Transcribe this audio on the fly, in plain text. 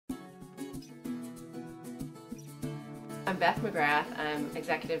I'm Beth McGrath. I'm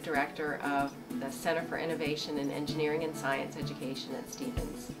Executive Director of the Center for Innovation in Engineering and Science Education at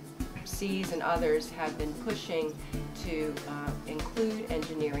Stevens. CIESE and others have been pushing to include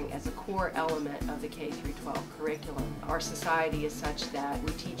engineering as a core element of the K-12 curriculum. Our society is such that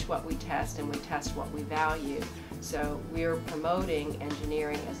we teach what we test and we test what we value. So we're promoting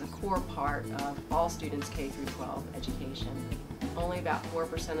engineering as a core part of all students' K-12 education. Only about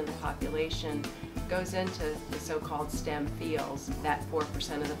 4% of the population goes into the so-called STEM fields. That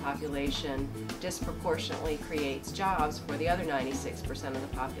 4% of the population disproportionately creates jobs for the other 96% of the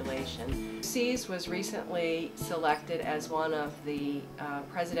population. CIESE was recently selected as one of the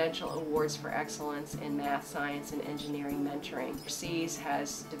Presidential Awards for Excellence in Math, Science, and Engineering Mentoring. CIESE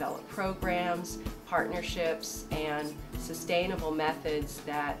has developed programs, partnerships, and sustainable methods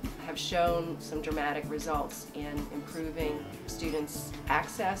that have shown some dramatic results in improving students'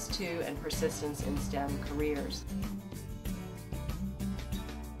 access to and persistence in STEM careers.